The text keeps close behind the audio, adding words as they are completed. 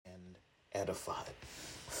edified.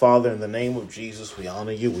 Father, in the name of Jesus, we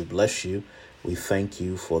honor you. We bless you. We thank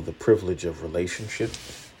you for the privilege of relationship.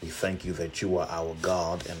 We thank you that you are our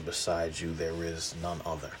God, and besides you, there is none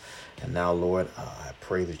other. And now, Lord, I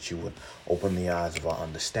pray that you would open the eyes of our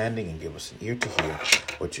understanding and give us an ear to hear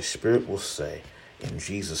what your Spirit will say. In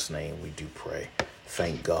Jesus' name, we do pray.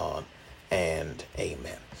 Thank God and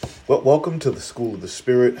amen. Well, welcome to the School of the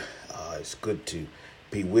Spirit. It's good to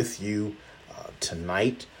be with you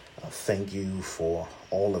tonight. Thank you for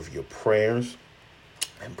all of your prayers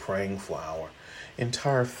and praying for our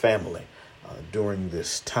entire family during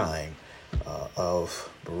this time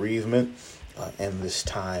of bereavement and this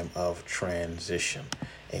time of transition.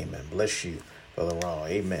 Amen. Bless you, Brother Ronald.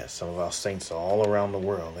 Amen. Some of our saints are all around the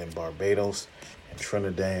world, in Barbados and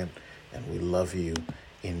Trinidad, and we love you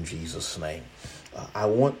in Jesus' name. I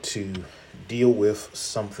want to deal with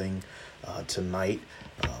something tonight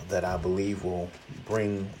that I believe will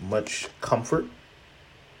bring much comfort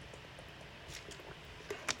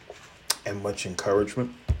and much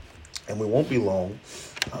encouragement. And we won't be long,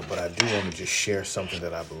 but I do want to just share something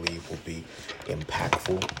that I believe will be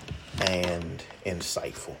impactful and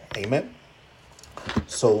insightful. Amen.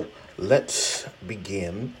 So let's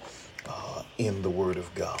begin in the Word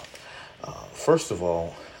of God. First of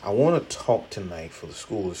all, I want to talk tonight for the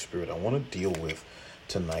School of the Spirit. I want to deal with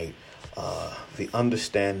tonight the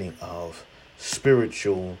understanding of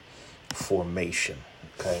spiritual formation.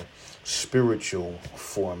 Okay, spiritual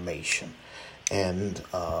formation and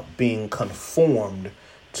being conformed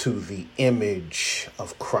to the image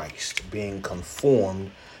of Christ. Being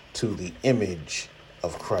conformed to the image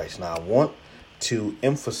of Christ. Now, I want to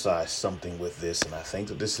emphasize something with this, and I think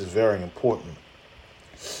that this is very important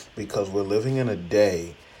because we're living in a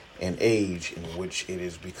day and age in which it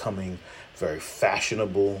is becoming very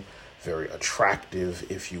fashionable, very attractive,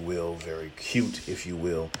 if you will, very cute, if you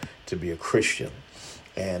will, to be a Christian.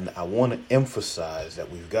 And I want to emphasize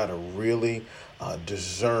that we've got to really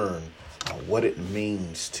discern what it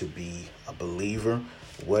means to be a believer,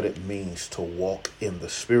 what it means to walk in the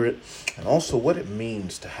Spirit, and also what it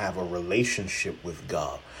means to have a relationship with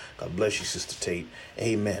God. God bless you, Sister Tate.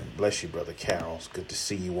 Amen. Bless you, Brother Carol. It's good to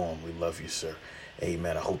see you on. We love you, sir.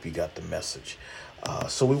 Amen. I hope you got the message.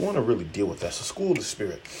 So we want to really deal with that. So School of the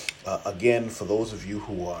Spirit. Again, for those of you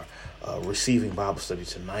who are receiving Bible study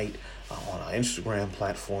tonight on our Instagram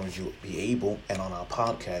platforms, you'll be able, and on our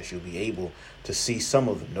podcast, you'll be able to see some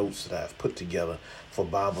of the notes that I've put together for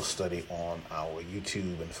Bible study on our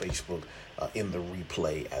YouTube and Facebook in the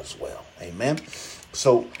replay as well. Amen.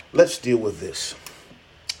 So let's deal with this.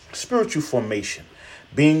 Spiritual formation,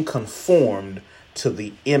 being conformed to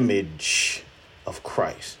the image of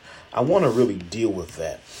Christ. I want to really deal with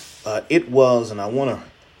that. And I want to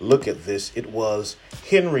look at this. It was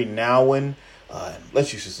Henry Nouwen.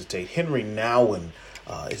 Let's use this to take. Henry Nouwen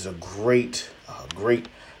is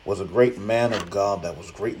was a great man of God that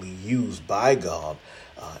was greatly used by God.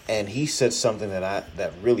 And he said something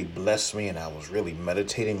that really blessed me, and I was really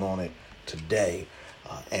meditating on it today.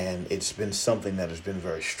 And it's been something that has been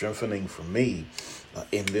very strengthening for me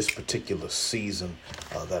in this particular season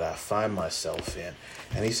that I find myself in.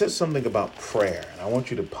 And he said something about prayer, and I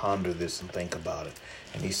want you to ponder this and think about it.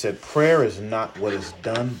 And he said, prayer is not what is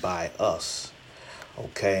done by us,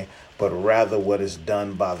 okay, but rather what is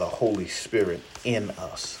done by the Holy Spirit in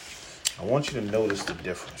us. I want you to notice the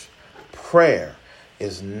difference. Prayer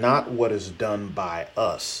is not what is done by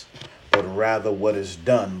us, but rather what is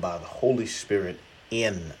done by the Holy Spirit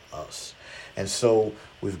in us. And so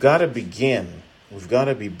we've got to begin. Bless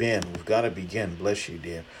you,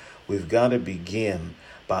 dear. We've got to begin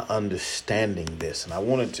by understanding this. And I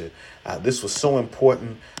wanted to, this was so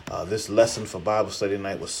important. This lesson for Bible study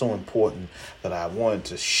tonight was so important that I wanted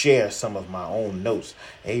to share some of my own notes.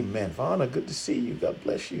 Amen. Vonna, good to see you. God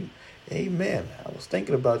bless you. Amen. I was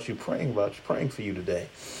thinking about you, praying for you today.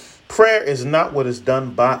 Prayer is not what is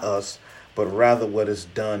done by us, but rather what is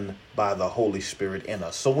done by the Holy Spirit in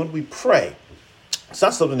us. So when we pray, it's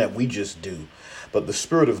not something that we just do, but the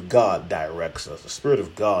Spirit of God directs us. The Spirit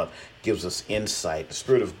of God gives us insight. The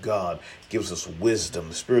Spirit of God gives us wisdom.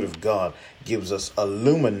 The Spirit of God gives us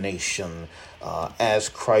illumination as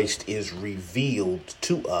Christ is revealed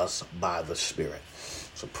to us by the Spirit.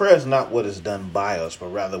 So prayer is not what is done by us, but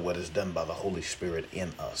rather what is done by the Holy Spirit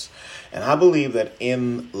in us. And I believe that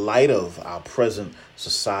in light of our present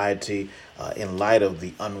society, in light of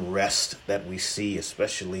the unrest that we see,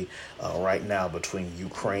 especially right now between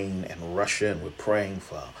Ukraine and Russia, and we're praying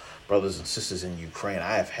for brothers and sisters in Ukraine.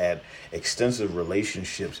 I have had extensive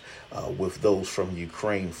relationships with those from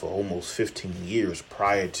Ukraine for almost 15 years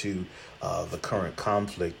prior to the current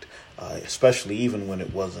conflict, especially even when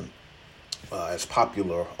it wasn't as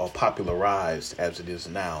popular or popularized as it is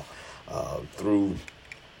now through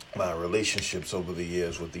my relationships over the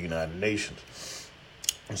years with the United Nations.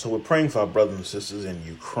 And so we're praying for our brothers and sisters in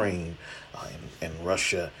Ukraine, in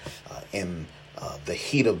Russia, in the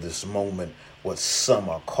heat of this moment, what some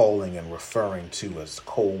are calling and referring to as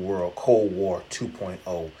Cold War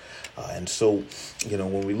 2.0. And so,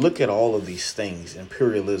 when we look at all of these things,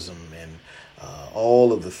 imperialism and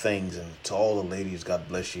all of the things, and to all the ladies, God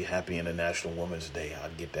bless you, happy International Women's Day. I'll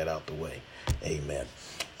get that out the way. Amen.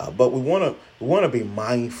 But we want to be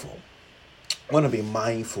mindful. We want to be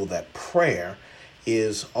mindful that prayer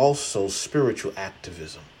is also spiritual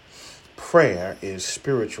activism. Prayer is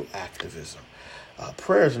spiritual activism.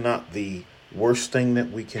 Prayer is not the worst thing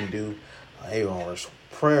that we can do.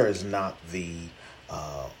 Prayer is not the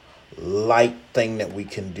light thing that we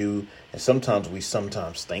can do. And sometimes we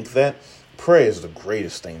think that. Prayer is the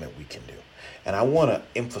greatest thing that we can do. And I want to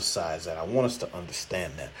emphasize that. I want us to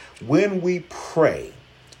understand that. When we pray,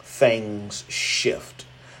 things shift.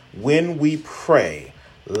 When we pray,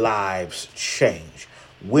 lives change.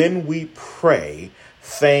 When we pray,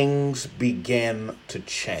 things begin to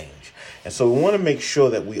change. And so we want to make sure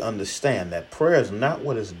that we understand that prayer is not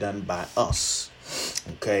what is done by us,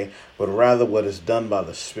 okay, but rather what is done by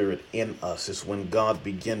the Spirit in us. It's when God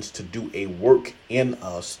begins to do a work in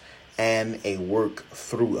us and a work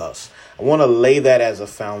through us. I want to lay that as a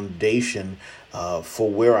foundation for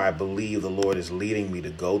where I believe the Lord is leading me to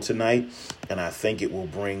go tonight. And I think it will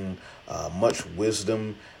bring much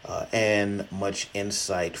wisdom and much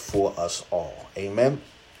insight for us all. Amen.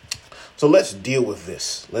 So let's deal with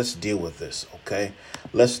this. Okay?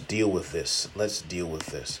 Let's deal with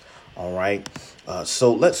this. All right?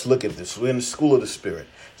 So let's look at this. We're in the School of the Spirit.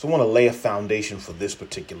 So I want to lay a foundation for this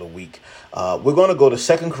particular week. We're going to go to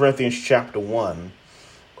 2 Corinthians chapter 1,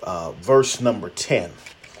 verse number 10.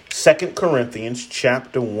 2 Corinthians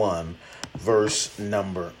chapter 1, verse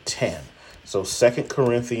number 10. So 2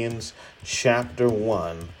 Corinthians chapter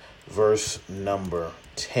 1, verse number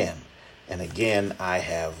 10. And again, I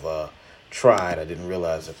have tried. I didn't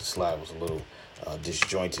realize that the slide was a little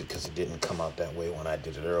disjointed because it didn't come out that way when I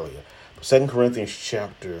did it earlier. But 2 Corinthians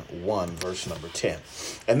chapter 1, verse number 10.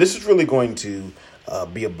 And this is really going to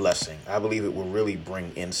be a blessing. I believe it will really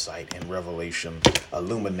bring insight and revelation,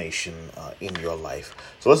 illumination in your life.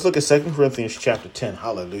 So let's look at 2 Corinthians chapter 10.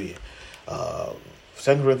 Hallelujah.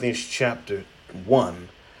 2 Corinthians chapter 1,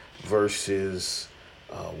 verses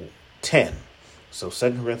 10. So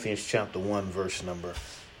 2 Corinthians chapter 1, verse number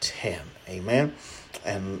 10. Amen.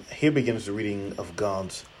 And here begins the reading of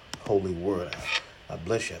God's holy word. I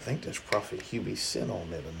bless you. I think there's Prophet Hubie Sin on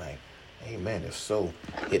there tonight. Amen. If so,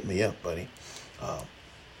 hit me up, buddy.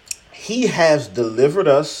 He has delivered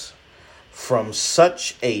us from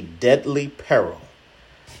such a deadly peril,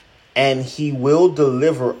 and he will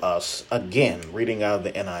deliver us again. Reading out of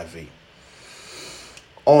the NIV.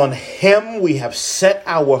 On him we have set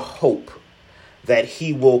our hope that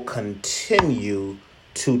he will continue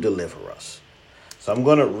to deliver us. So I'm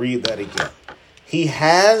going to read that again. He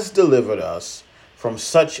has delivered us from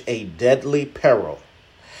such a deadly peril,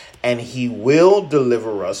 and he will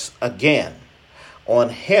deliver us again. On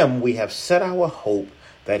him we have set our hope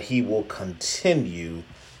that he will continue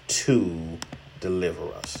to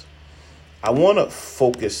deliver us. I want to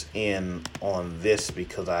focus in on this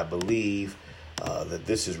because I believe that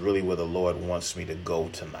this is really where the Lord wants me to go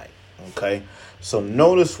tonight. Okay, so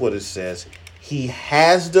notice what it says. He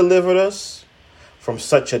has delivered us from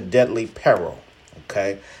such a deadly peril.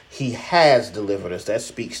 Okay, he has delivered us. That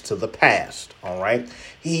speaks to the past. All right,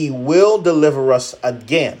 he will deliver us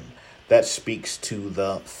again. That speaks to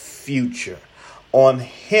the future. On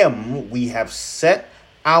him we have set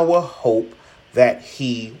our hope that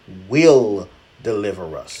he will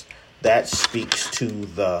deliver us. That speaks to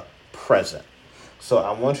the present. So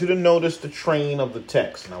I want you to notice the train of the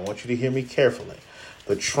text, and I want you to hear me carefully.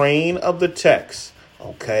 The train of the text,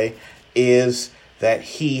 okay, is that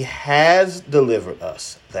he has delivered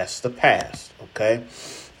us. That's the past, okay?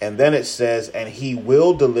 And then it says, and he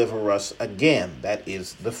will deliver us again. That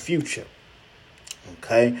is the future,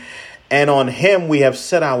 okay? And on him we have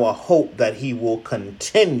set our hope that he will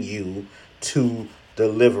continue to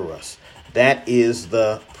deliver us. That is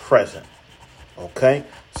the present, okay?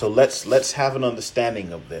 So let's have an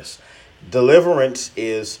understanding of this. Deliverance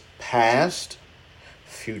is past,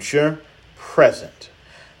 future, present.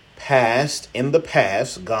 Past, in the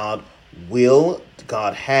past, God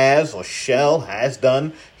has or has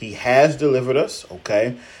done. He has delivered us,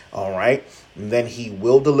 okay? All right. And then he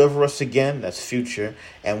will deliver us again. That's future.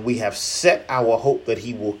 And we have set our hope that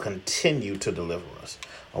he will continue to deliver us.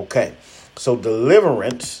 Okay. So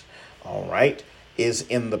deliverance all right, is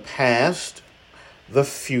in the past, the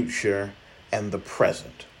future, and the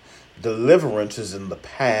present. Deliverance is in the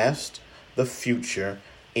past, the future,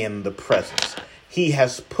 in the present. He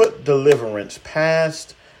has put deliverance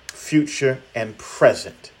past, future, and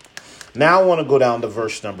present. Now I want to go down to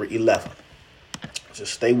verse number 11.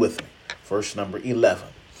 Just stay with me. Verse number 11.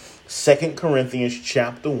 2 Corinthians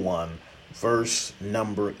chapter 1, verse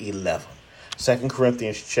number 11. 2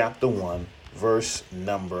 Corinthians chapter 1, verse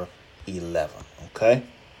number 11. Okay?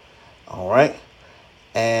 All right?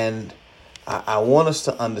 And I want us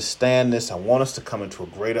to understand this. I want us to come into a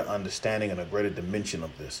greater understanding and a greater dimension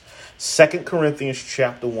of this. 2 Corinthians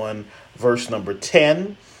chapter 1, verse number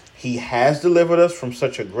 10. He has delivered us from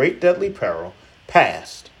such a great deadly peril,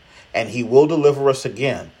 past, and he will deliver us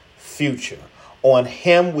again, future. On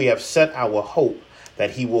him we have set our hope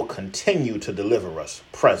that he will continue to deliver us,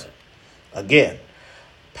 present. Again,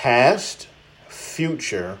 past,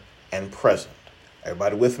 future, and present.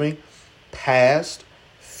 Everybody with me? Past,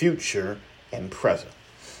 future, and present.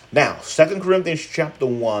 Now, 2 Corinthians chapter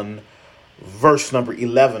 1, verse number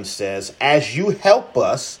 11 says, as you help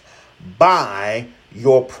us by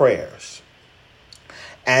your prayers.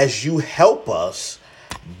 As you help us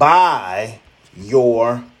by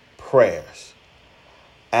your prayers.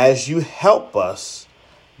 As you help us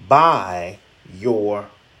by your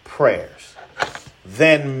prayers.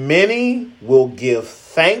 Then many will give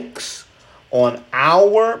thanks on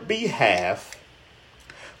our behalf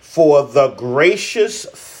for the gracious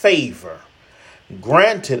favor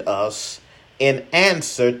granted us in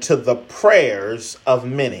answer to the prayers of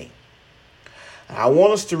many. I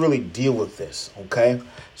want us to really deal with this, okay?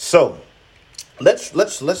 So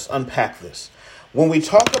let's unpack this. When we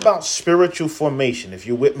talk about spiritual formation, if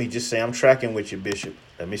you're with me, just say, I'm tracking with you, Bishop.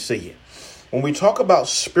 Let me see you. When we talk about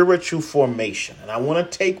spiritual formation, and I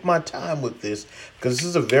want to take my time with this because this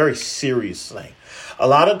is a very serious thing. A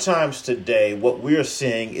lot of times today, what we're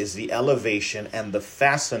seeing is the elevation and the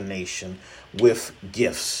fascination with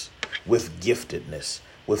gifts, with giftedness,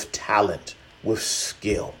 with talent, with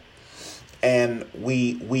skill. And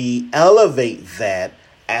we elevate that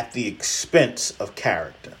at the expense of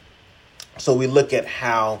character. So we look at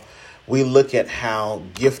how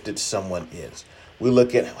gifted someone is. We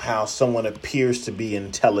look at how someone appears to be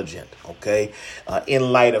intelligent, okay?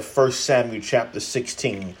 In light of 1 Samuel chapter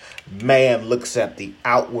 16, man looks at the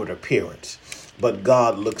outward appearance, but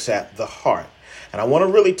God looks at the heart. And I want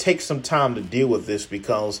to really take some time to deal with this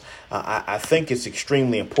because I think it's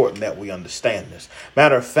extremely important that we understand this.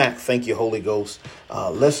 Matter of fact, thank you, Holy Ghost.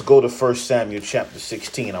 Let's go to 1 Samuel chapter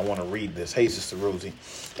 16. I want to read this. Hey, Sister Rosie.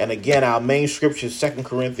 And again, our main scripture is 2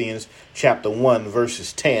 Corinthians chapter 1,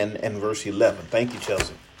 verses 10 and verse 11. Thank you,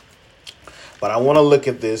 Chelsea. But I want to look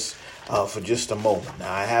at this for just a moment.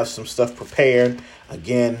 Now, I have some stuff prepared.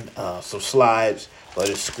 Again, some slides, but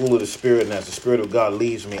it's School of the Spirit. And as the Spirit of God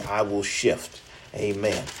leads me, I will shift.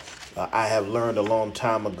 Amen. I have learned a long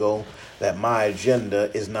time ago that my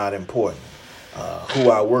agenda is not important. Who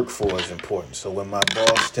I work for is important. So when my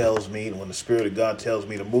boss tells me, when the Spirit of God tells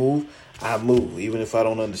me to move, I move. Even if I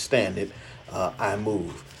don't understand it, I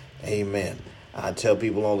move. Amen. I tell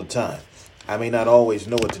people all the time, I may not always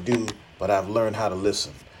know what to do, but I've learned how to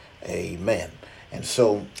listen. Amen. And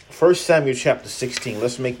so 1 Samuel chapter 16,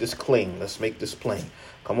 let's make this clean. Let's make this plain.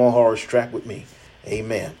 Come on, Horace, track with me.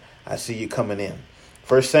 Amen. I see you coming in.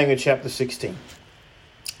 1 Samuel chapter 16.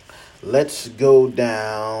 Let's go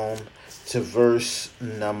down to verse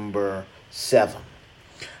number 7.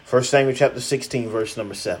 1 Samuel chapter 16, verse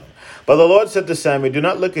number 7. But the Lord said to Samuel, do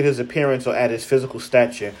not look at his appearance or at his physical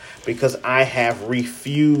stature, because I have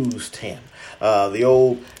refused him. The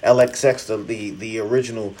old LXX, the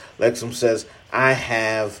original Lexham says, I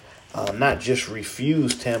have not just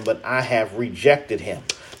refused him, but I have rejected him.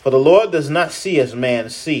 For the Lord does not see as man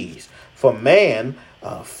sees. For man,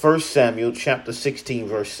 1 Samuel chapter 16,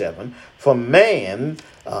 verse 7, for man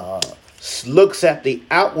looks at the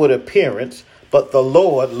outward appearance, but the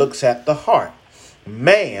Lord looks at the heart.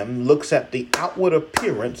 Man looks at the outward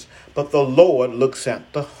appearance, but the Lord looks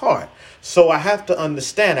at the heart. So I have to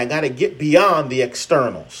understand, I got to get beyond the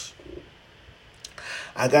externals.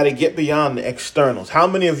 I got to get beyond the externals. How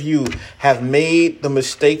many of you have made the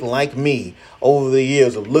mistake like me over the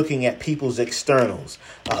years of looking at people's externals,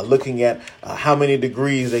 looking at how many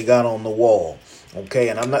degrees they got on the wall? Okay,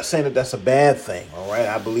 and I'm not saying that that's a bad thing. All right,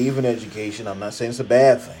 I believe in education. I'm not saying it's a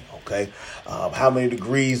bad thing. Okay, how many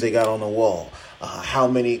degrees they got on the wall? how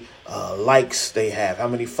many likes they have, how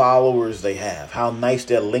many followers they have, how nice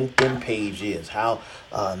their LinkedIn page is, how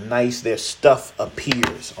nice their stuff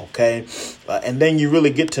appears, okay? And then you really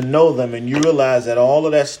get to know them and you realize that all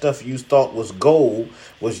of that stuff you thought was gold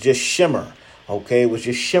was just shimmer, okay? It was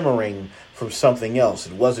just shimmering from something else.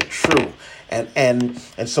 It wasn't true. And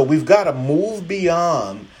so we've got to move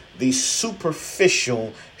beyond these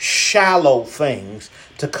superficial, shallow things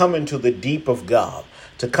to come into the deep of God,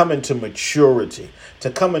 to come into maturity,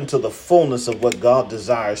 to come into the fullness of what God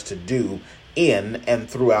desires to do in and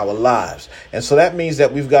through our lives. And so that means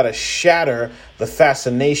that we've got to shatter the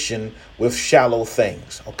fascination with shallow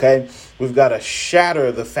things, okay? We've got to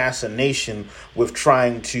shatter the fascination with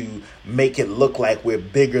trying to make it look like we're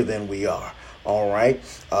bigger than we are, all right?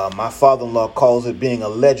 My father-in-law calls it being a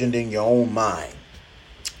legend in your own mind.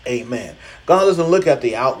 Amen. God doesn't look at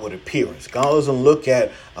the outward appearance. God doesn't look at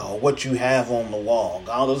what you have on the wall.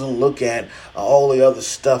 God doesn't look at all the other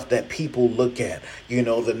stuff that people look at. You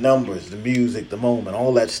know, the numbers, the music, the moment,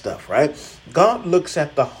 all that stuff, right? God looks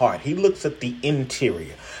at the heart. He looks at the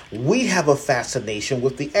interior. We have a fascination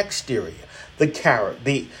with the exterior, the character,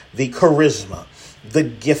 the charisma, the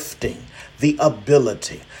gifting, the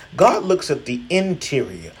ability. God looks at the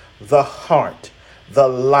interior, the heart, the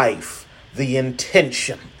life, the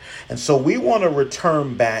intention. And so we want to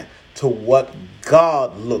return back to what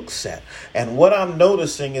God looks at. And what I'm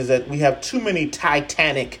noticing is that we have too many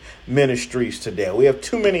Titanic ministries today. We have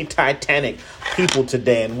too many Titanic people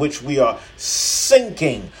today in which we are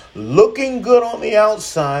sinking, looking good on the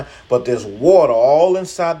outside, but there's water all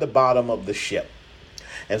inside the bottom of the ship.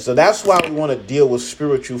 And so that's why we want to deal with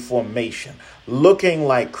spiritual formation, looking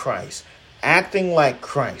like Christ, acting like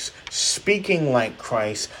Christ, speaking like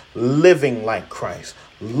Christ, living like Christ.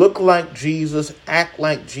 Look like Jesus, act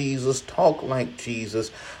like Jesus, talk like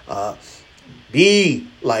Jesus, be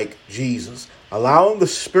like Jesus. Allowing the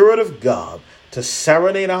Spirit of God to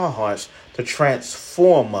serenade our hearts, to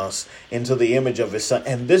transform us into the image of His Son.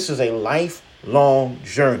 And this is a lifelong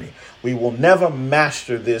journey. We will never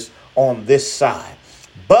master this on this side.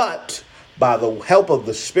 But by the help of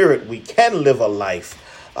the Spirit, we can live a life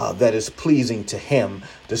that is pleasing to Him,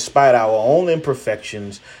 despite our own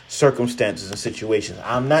imperfections, circumstances, and situations.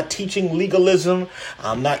 I'm not teaching legalism.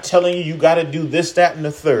 I'm not telling you got to do this, that, and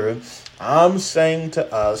the third. I'm saying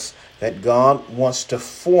to us that God wants to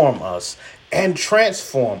form us and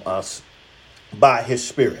transform us by His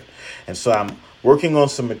Spirit. And so I'm working on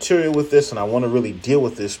some material with this, and I want to really deal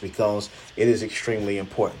with this because it is extremely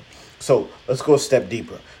important. So let's go a step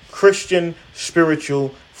deeper. Christian spiritual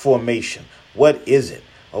formation. What is it?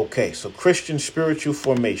 Okay, so Christian spiritual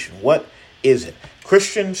formation. What is it?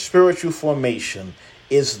 Christian spiritual formation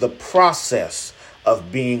is the process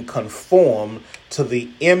of being conformed to the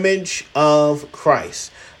image of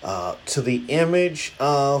Christ. To the image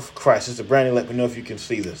of Christ. Sister Brandy, let me know if you can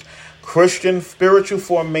see this. Christian spiritual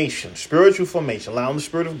formation, allowing the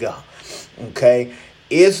Spirit of God, okay,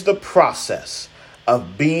 is the process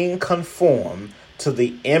of being conformed to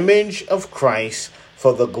the image of Christ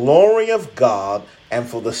for the glory of God and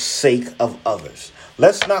for the sake of others.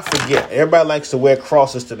 Let's not forget, everybody likes to wear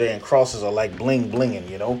crosses today, and crosses are like bling blinging,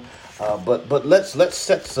 you know. But let's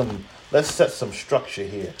set some structure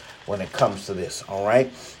here when it comes to this. All right,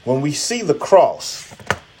 when we see the cross,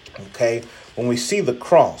 okay, the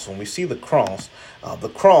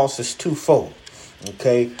cross is twofold.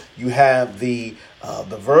 Okay, you have the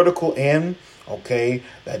vertical end, okay,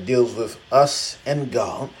 that deals with us and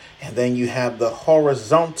God, and then you have the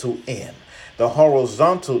horizontal end. The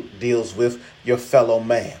horizontal deals with your fellow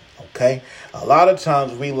man, okay? A lot of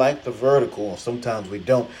times we like the vertical, or sometimes we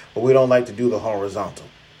don't, but we don't like to do the horizontal,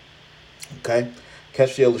 okay?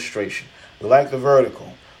 Catch the illustration. We like the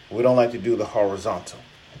vertical, but we don't like to do the horizontal,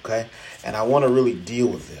 okay? And I want to really deal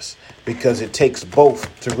with this because it takes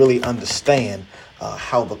both to really understand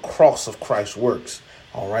how the cross of Christ works,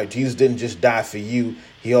 all right? Jesus didn't just die for you.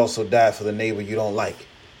 He also died for the neighbor you don't like.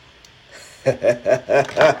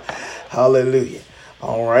 Hallelujah.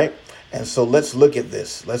 All right. And so let's look at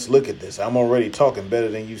this. I'm already talking better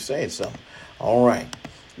than you saying something. All right.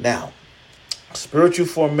 Now, spiritual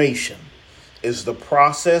formation is the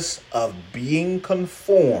process of being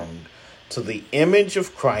conformed to the image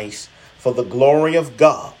of Christ for the glory of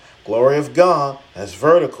God. Glory of God, that's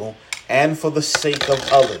vertical, and for the sake of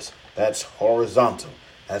others. That's horizontal.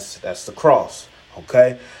 That's the cross.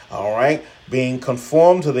 Okay. All right. Being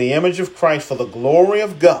conformed to the image of Christ for the glory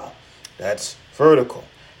of God. That's vertical.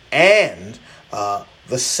 And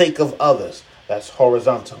the sake of others. That's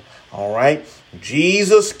horizontal. All right.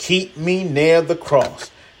 Jesus, keep me near the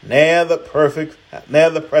cross, near the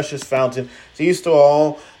precious fountain. These are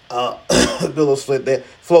all billow slit that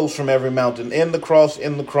flows from every mountain. In the cross,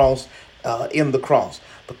 in the cross, in the cross.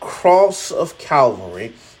 The cross of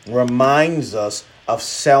Calvary reminds us of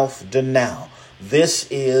self-denial. This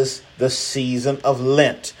is the season of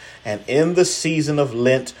Lent. And in the season of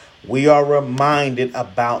Lent, we are reminded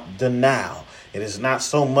about denial. It is not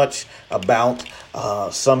so much about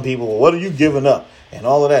some people, well, what are you giving up? And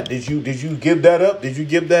all of that. Did you give that up? Did you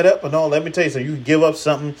give that up? And all, let me tell you something. You can give up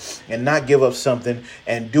something and not give up something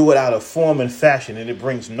and do it out of form and fashion. And it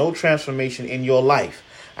brings no transformation in your life.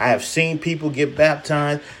 I have seen people get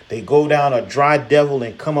baptized. They go down a dry devil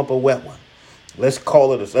and come up a wet one. Let's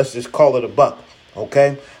just call it a buck.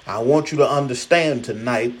 OK, I want you to understand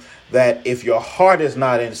tonight that if your heart is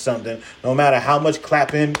not in something, no matter how much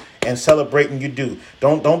clapping and celebrating you do,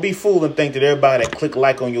 don't be fooled and think that everybody that click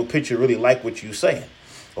like on your picture really like what you're saying.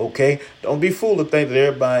 OK, don't be fooled to think that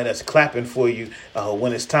everybody that's clapping for you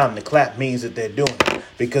when it's time to clap means that they're doing it,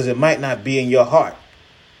 because it might not be in your heart.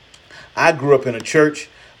 I grew up in a church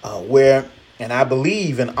and I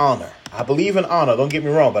believe in honor. Don't get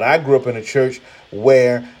me wrong, but I grew up in a church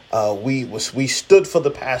where we stood for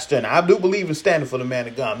the pastor, and I do believe in standing for the man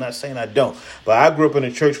of God. I'm not saying I don't, but I grew up in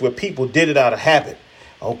a church where people did it out of habit.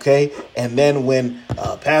 OK, and then when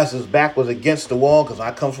pastor's back was against the wall, because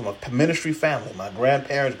I come from a ministry family, my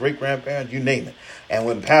grandparents, great grandparents, you name it. And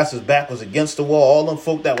when pastor's back was against the wall, all them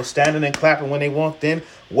folk that was standing and clapping when they walked in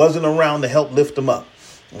wasn't around to help lift them up.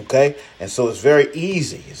 OK, and so it's very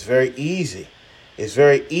easy.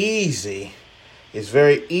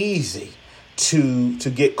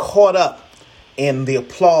 To get caught up in the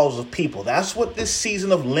applause of people. That's what this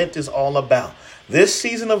season of Lent is all about. This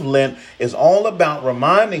season of Lent is all about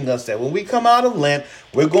reminding us that when we come out of Lent,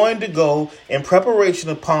 we're going to go in preparation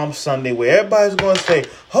of Palm Sunday, where everybody's going to say,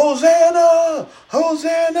 Hosanna,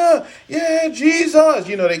 Hosanna, yeah, Jesus.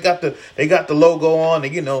 You know, they got the logo on,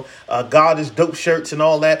 and God is dope shirts and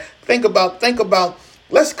all that. Think about.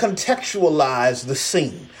 Let's contextualize the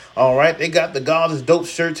scene. All right, they got the God is dope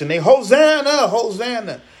shirts and they Hosanna,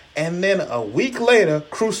 Hosanna. And then a week later,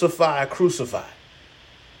 crucify.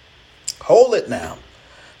 Hold it now.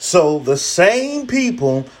 So the same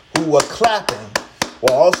people who were clapping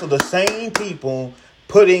were also the same people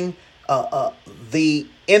putting the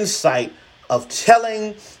insight of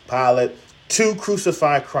telling Pilate to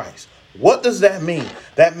crucify Christ. What does that mean?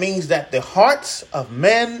 That means that the hearts of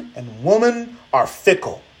men and women are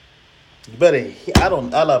fickle. You better, I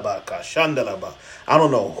don't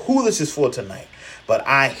know who this is for tonight, but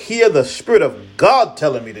I hear the Spirit of God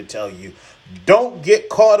telling me to tell you, don't get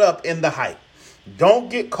caught up in the hype. Don't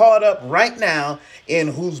get caught up right now in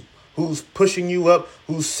who's pushing you up,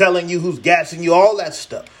 who's selling you, who's gassing you, all that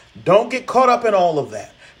stuff. Don't get caught up in all of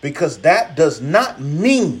that, because that does not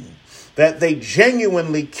mean that they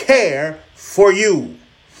genuinely care for you.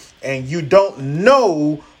 And you don't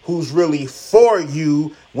know who's really for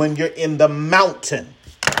you when you're in the mountain.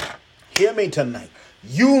 Hear me tonight.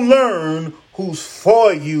 You learn who's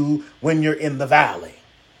for you when you're in the valley.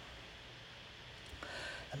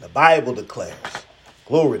 And the Bible declares,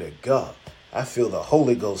 glory to God. I feel the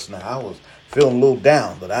Holy Ghost now. I was feeling a little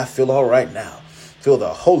down, but I feel all right now. Feel the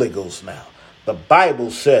Holy Ghost now. The Bible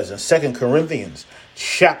says in 2 Corinthians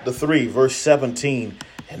chapter 3, verse 17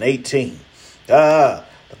 and 18. The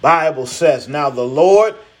Bible says, now the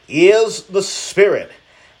Lord is the Spirit,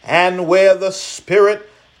 and where the Spirit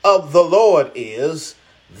of the Lord is,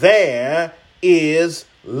 there is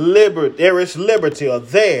liberty. There is liberty, or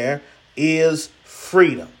there is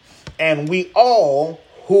freedom. And we all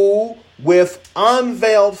who with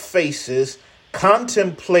unveiled faces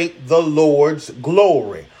contemplate the Lord's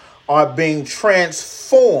glory are being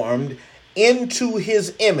transformed into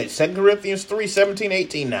his image. 2 Corinthians 3, 17,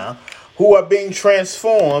 18 now. Who are being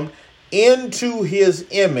transformed into his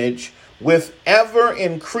image with ever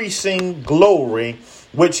increasing glory,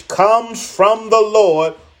 which comes from the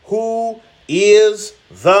Lord, who is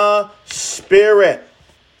the Spirit.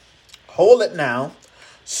 Hold it now.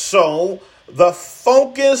 So the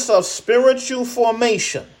focus of spiritual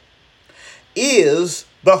formation is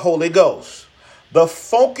the Holy Ghost. The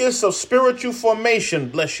focus of spiritual formation,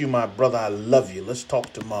 bless you, my brother, I love you. Let's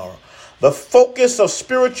talk tomorrow. The focus of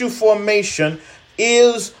spiritual formation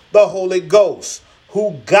is the Holy Ghost,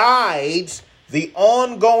 who guides the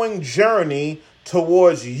ongoing journey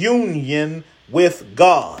towards union with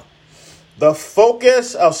God. The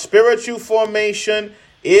focus of spiritual formation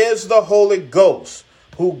is the Holy Ghost,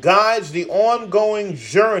 who guides the ongoing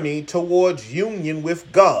journey towards union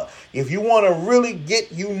with God. If you want to really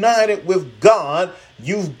get united with God,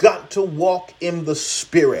 You've got to walk in the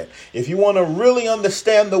Spirit. If you want to really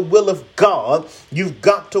understand the will of God, you've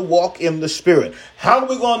got to walk in the Spirit. How are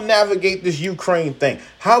we going to navigate this Ukraine thing?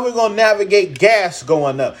 How are we going to navigate gas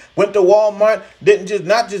going up? Went to Walmart,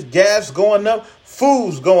 not just gas going up,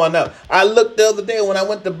 food's going up. I looked the other day when I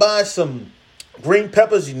went to buy some green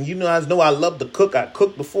peppers, and you guys know I love to cook. I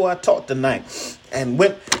cooked before I taught tonight, and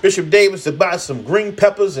went Bishop Davis to buy some green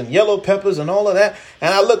peppers and yellow peppers and all of that.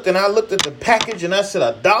 And I looked at the package, and I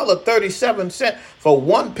said $1.37 for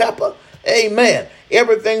one pepper. Amen.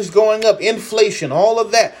 Everything's going up, inflation, all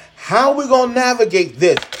of that. How are we going to navigate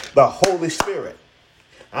this? The Holy Spirit.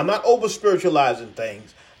 I'm not over spiritualizing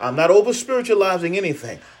things. I'm not over spiritualizing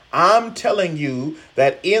anything. I'm telling you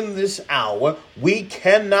that in this hour, we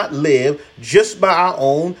cannot live just by our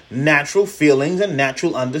own natural feelings and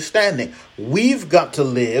natural understanding. We've got to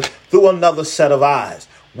live through another set of eyes.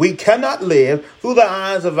 We cannot live through the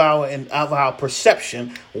eyes of our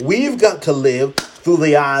perception. We've got to live through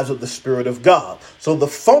the eyes of the Spirit of God. So the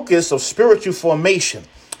focus of spiritual formation,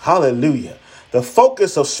 hallelujah, the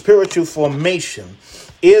focus of spiritual formation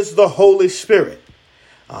is the Holy Spirit.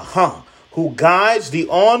 Who guides the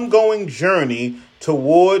ongoing journey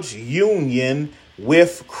towards union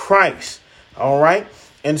with Christ. All right.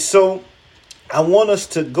 And so I want us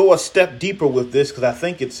to go a step deeper with this, because I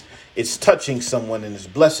think it's touching someone and it's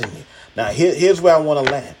blessing you. Now, here's where I want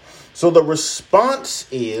to land. So the response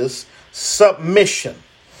is submission.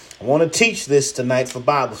 I want to teach this tonight for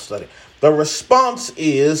Bible study. The response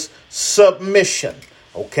is submission.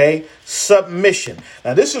 Okay, submission.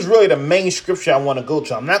 Now, this is really the main scripture I want to go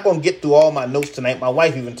to. I'm not going to get through all my notes tonight. My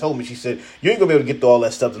wife even told me, she said, you ain't going to be able to get through all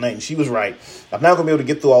that stuff tonight. And she was right. I'm not going to be able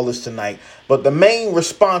to get through all this tonight. But the main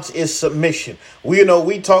response is submission. We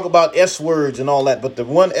talk about S words and all that, but the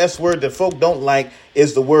one S word that folk don't like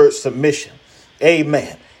is the word submission.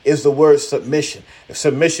 Amen. Is the word submission.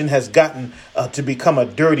 Submission has gotten to become a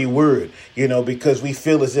dirty word, because we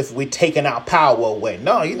feel as if we're taking our power away.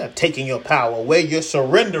 No, you're not taking your power away. You're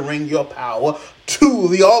surrendering your power to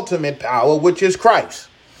the ultimate power, which is Christ.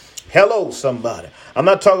 Hello, somebody. I'm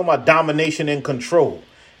not talking about domination and control.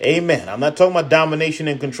 Amen. I'm not talking about domination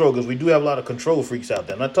and control, because we do have a lot of control freaks out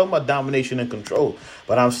there. I'm not talking about domination and control,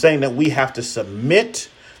 but I'm saying that we have to submit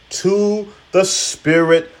to the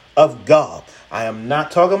Spirit of God. I am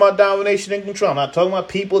not talking about domination and control. I'm not talking about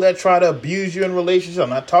people that try to abuse you in relationships. I'm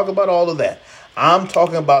not talking about all of that. I'm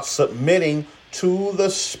talking about submitting to the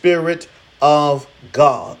Spirit of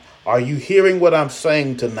God. Are you hearing what I'm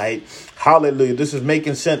saying tonight? Hallelujah. This is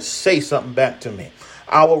making sense. Say something back to me.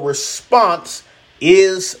 Our response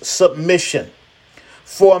is submission.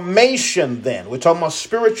 Formation, then. We're talking about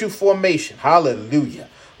spiritual formation. Hallelujah.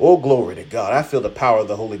 Oh, glory to God. I feel the power of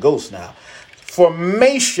the Holy Ghost now.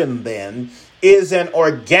 Formation, then, is an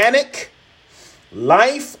organic,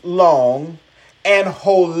 lifelong, and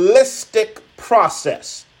holistic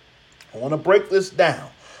process. I want to break this down.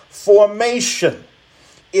 Formation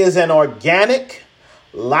is an organic,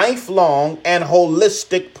 lifelong, and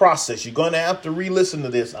holistic process. You're going to have to re-listen to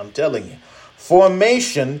this, I'm telling you.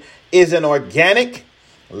 Formation is an organic,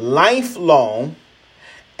 lifelong,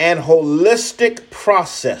 and holistic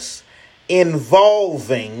process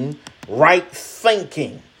involving right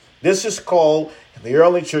thinking. This is called, in the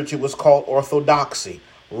early church, it was called orthodoxy,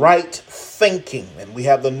 right thinking. And we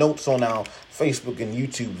have the notes on our Facebook and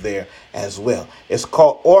YouTube there as well. It's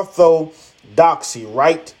called orthodoxy,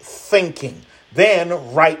 right thinking.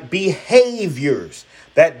 Then right behaviors.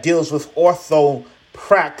 That deals with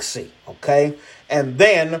orthopraxy, okay? And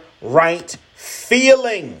then right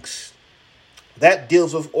feelings. That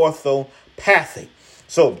deals with orthopathy.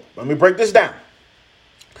 So let me break this down.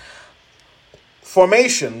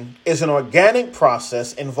 Formation is an organic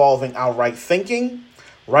process involving our right thinking,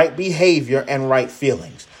 right behavior, and right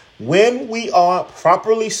feelings. When we are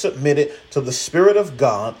properly submitted to the Spirit of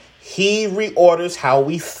God, He reorders how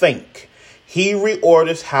we think. He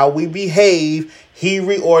reorders how we behave. He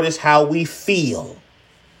reorders how we feel.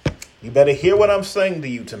 You better hear what I'm saying to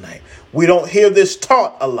you tonight. We don't hear this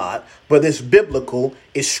taught a lot, but it's biblical,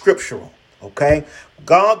 it's scriptural. Okay?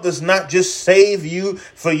 God does not just save you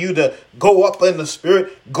for you to go up in the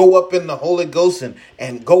Spirit, go up in the Holy Ghost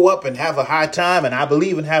and go up and have a high time. And I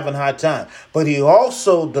believe in having a high time. But He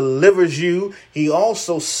also delivers you. He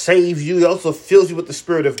also saves you. He also fills you with the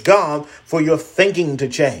Spirit of God for your thinking to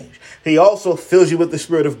change. He also fills you with the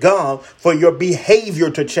Spirit of God for your behavior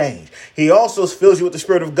to change. He also fills you with the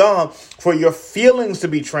Spirit of God for your feelings to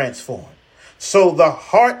be transformed. So the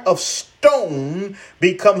heart of stone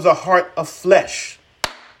becomes a heart of flesh.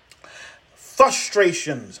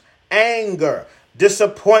 Frustrations, anger,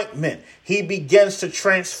 disappointment. He begins to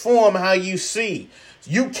transform how you see.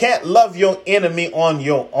 You can't love your enemy on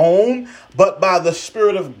your own, but by the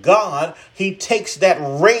Spirit of God, he takes that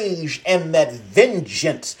rage and that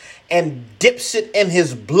vengeance and dips it in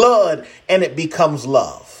his blood, and it becomes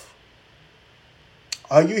love.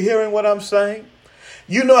 Are you hearing what I'm saying?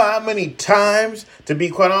 You know how many times, to be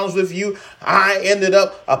quite honest with you, I ended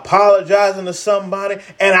up apologizing to somebody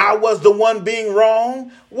and I was the one being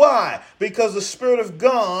wrong? Why? Because the Spirit of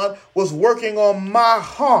God was working on my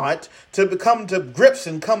heart to come to grips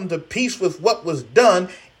and come to peace with what was done,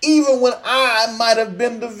 even when I might have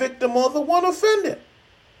been the victim or the one offended.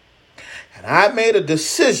 And I made a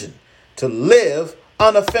decision to live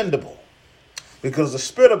unoffendable, because the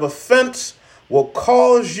spirit of offense will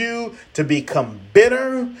cause you to become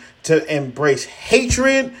bitter, to embrace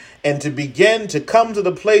hatred, and to begin to come to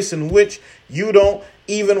the place in which you don't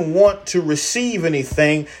even want to receive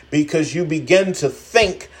anything, because you begin to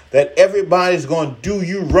think that everybody's going to do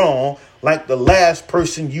you wrong like the last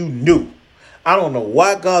person you knew. I don't know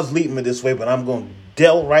why God's leading me this way, but I'm going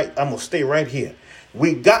to stay right here.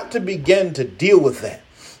 We got to begin to deal with that,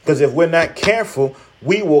 because if we're not careful,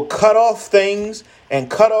 we will cut off things and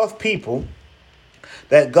cut off people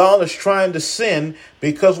that God is trying to send,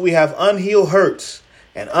 because we have unhealed hurts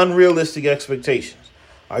and unrealistic expectations.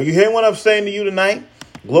 Are you hearing what I'm saying to you tonight?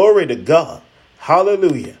 Glory to God.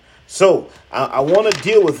 Hallelujah. So I want to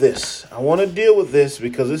deal with this. I want to deal with this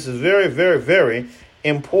because this is very, very, very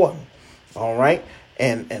important. All right.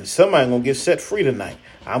 And somebody's going to get set free tonight.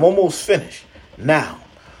 I'm almost finished. Now,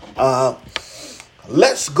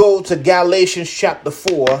 let's go to Galatians chapter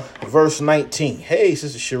 4, verse 19. Hey,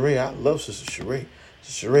 Sister Sheree. I love Sister Sheree.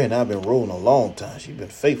 Sheree and I have been rolling a long time. She's been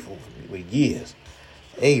faithful with years.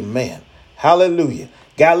 Amen. Hallelujah.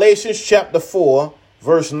 Galatians chapter 4,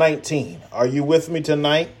 verse 19. Are you with me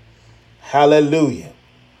tonight? Hallelujah.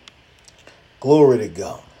 Glory to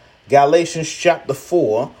God. Galatians chapter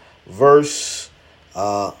 4, verse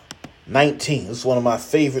 19. This is one of my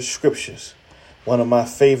favorite scriptures.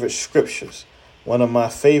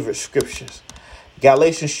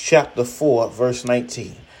 Galatians chapter 4, verse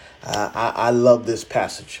 19. I love this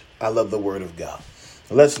passage. I love the word of God.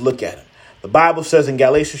 Let's look at it. The Bible says in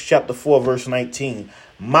Galatians chapter 4, verse 19,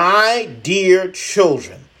 my dear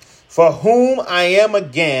children, for whom I am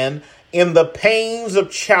again in the pains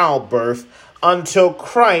of childbirth until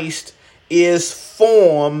Christ is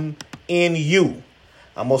formed in you.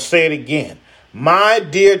 I'm going to say it again. My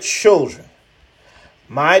dear children,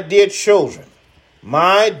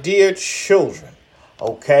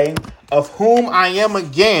 okay, of whom I am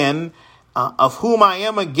again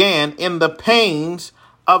in the pains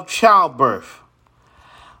of childbirth,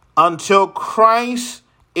 until Christ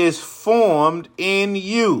is formed in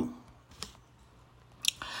you.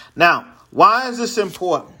 Now, why is this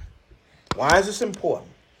important?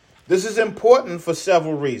 This is important for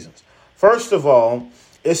several reasons. First of all,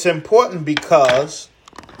 it's important because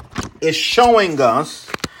it's showing us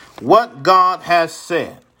what God has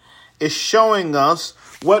said. It's showing us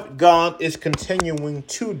what God is continuing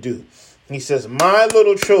to do. He says, my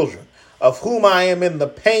little children, of whom I am in the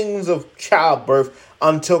pains of childbirth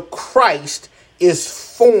until Christ is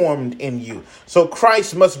formed in you. So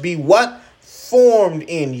Christ must be what? Formed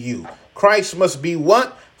in you. Christ must be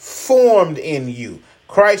what? Formed in you.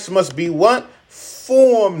 Christ must be what?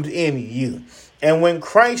 Formed in you. And when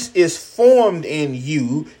Christ is formed in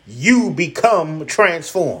you, you become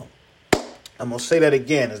transformed. I'm going to say that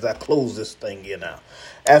again as I close this thing here now.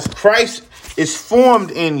 As Christ is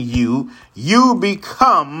formed in you, you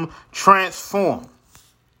become transformed.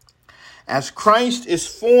 As Christ is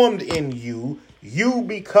formed in you, you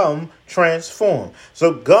become transformed.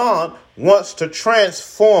 So God wants to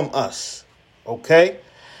transform us. Okay?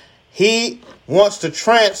 He wants to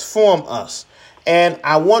transform us. And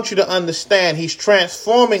I want you to understand he's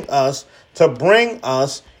transforming us to bring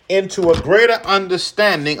us into a greater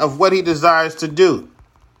understanding of what he desires to do.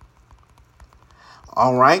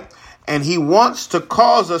 All right. And he wants to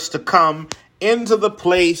cause us to come into the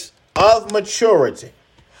place of maturity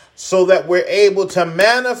so that we're able to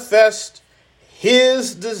manifest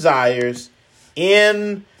his desires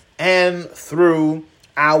in and through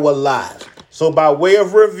our lives. So by way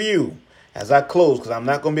of review, as I close, because I'm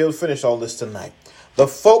not going to be able to finish all this tonight, the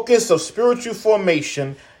focus of spiritual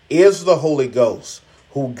formation is the Holy Ghost,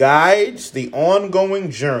 who guides the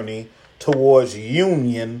ongoing journey towards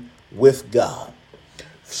union with God.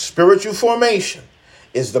 Spiritual formation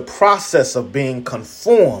is the process of being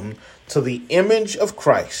conformed to the image of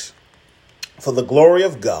Christ for the glory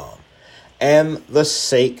of God and the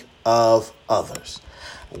sake of others.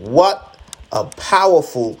 What a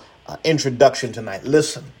powerful introduction tonight.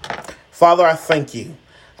 Listen, Father, I thank you.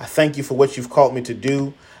 I thank you for what you've called me to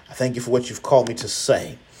do. I thank you for what you've called me to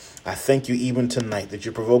say. I thank you even tonight that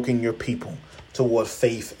you're provoking your people toward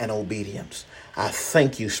faith and obedience. I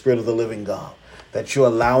thank you, Spirit of the living God, that you're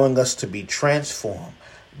allowing us to be transformed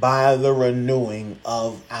by the renewing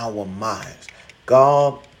of our minds.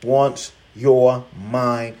 God wants your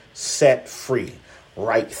mind set free.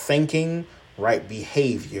 Right thinking, right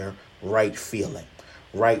behavior, right feeling.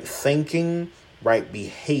 Right thinking, right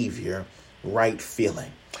behavior, right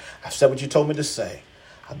feeling. I've said what you told me to say.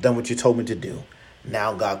 I've done what you told me to do.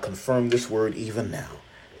 Now, God, confirm this word even now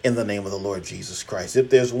in the name of the Lord Jesus Christ.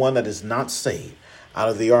 If there's one that is not saved out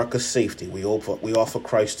of the ark of safety, we offer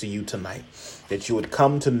Christ to you tonight, that you would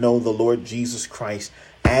come to know the Lord Jesus Christ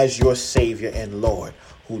as your Savior and Lord,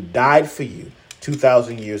 who died for you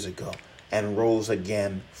 2,000 years ago and rose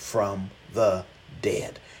again from the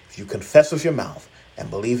dead. If you confess with your mouth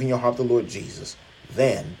and believe in your heart the Lord Jesus,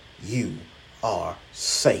 then you are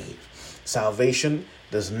saved. Salvation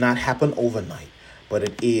does not happen overnight, but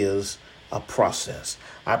it is a process.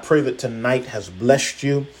 I pray that tonight has blessed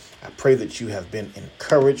you. I pray that you have been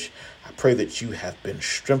encouraged. I pray that you have been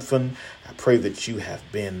strengthened. I pray that you have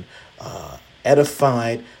been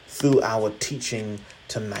edified through our teaching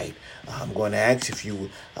tonight. I'm going to ask if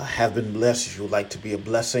you have been blessed, if you would like to be a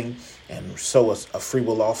blessing and sow us a free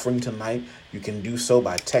will offering tonight, you can do so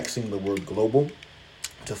by texting the word global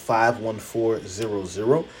to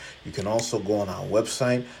 51400. You can also go on our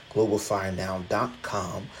website,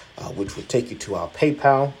 globalfirenow.com, which will take you to our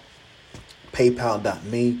PayPal,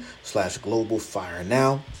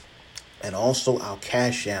 paypal.me/globalfirenow, and also our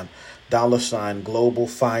Cash App,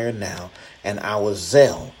 $globalfirenow, and our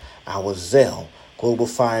Zelle,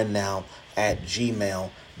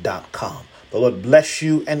 globalfirenow@gmail.com. The Lord bless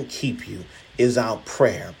you and keep you is our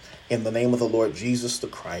prayer. In the name of the Lord Jesus the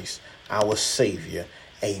Christ, our Savior.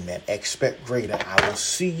 Amen. Expect greater. I will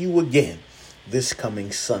see you again this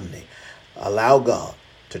coming Sunday. Allow God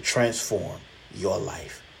to transform your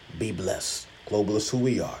life. Be blessed. Global is who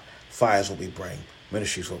we are. Fire is what we bring.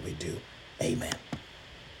 Ministry is what we do. Amen.